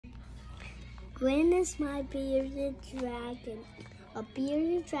Gwen is my bearded dragon. A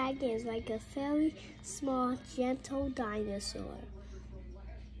bearded dragon is like a very small, gentle dinosaur.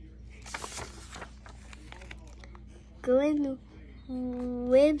 Gwen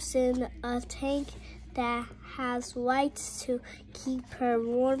lives in a tank that has lights to keep her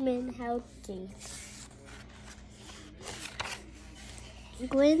warm and healthy.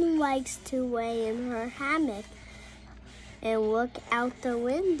 Gwen likes to lay in her hammock and look out the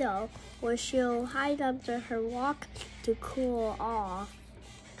window, where she'll hide under her rock to cool off.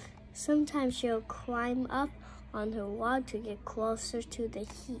 Sometimes she'll climb up on her log to get closer to the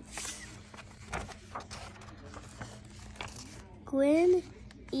heat. Gwen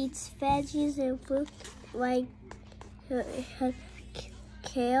eats veggies and fruit like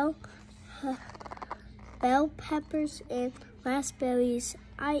kale, bell peppers, and raspberries.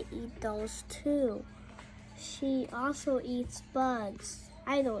 I eat those too. She also eats bugs.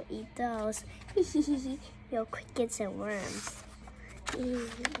 I don't eat those. Yo, crickets and worms.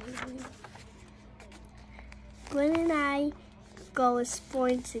 Gwen and I go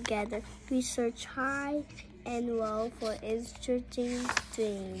exploring together. We search high and low for interesting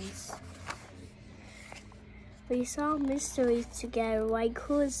things. We solve mysteries together, like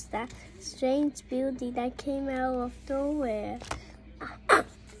who is that strange beauty that came out of nowhere?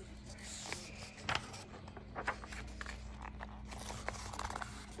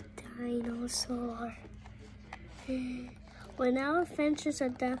 Dinosaur. When our adventures are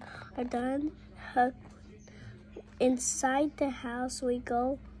done, inside the house we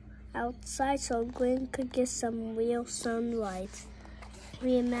go outside so Gwen could get some real sunlight.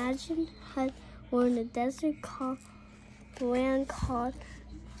 We imagine we're in a desert land called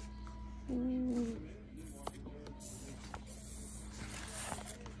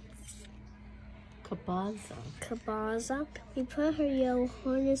Kabaza. We put her yellow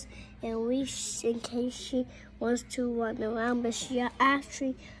harness and leash in case she wants to run around, but she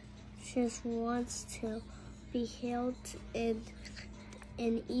actually just wants to be held and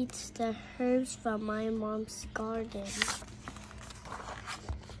eats the herbs from my mom's garden.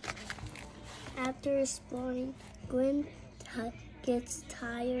 After exploring, Gwen gets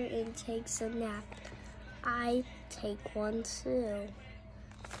tired and takes a nap. I take one too.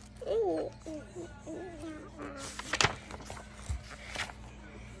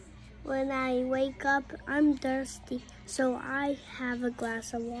 When I wake up, I'm thirsty, so I have a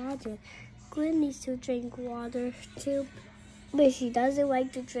glass of water. Gwen needs to drink water too, but she doesn't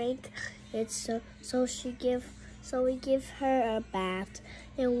like to drink it, so we give her a bath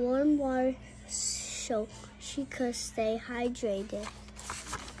in warm water so she could stay hydrated.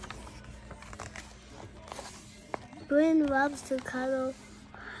 Gwen loves to cuddle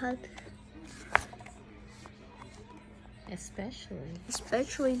her,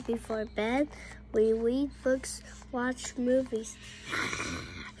 especially before bed. We read books, watch movies,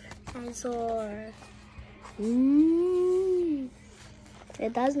 and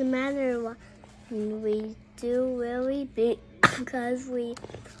it doesn't matter what we do really, because we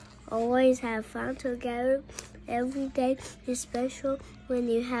always have fun together. Every day is special when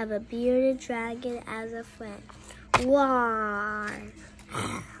you have a bearded dragon as a friend. Roar!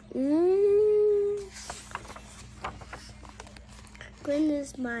 Gwen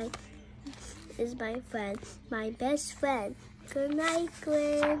is my friend, my best friend. Good night,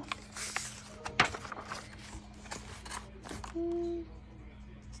 Gwen.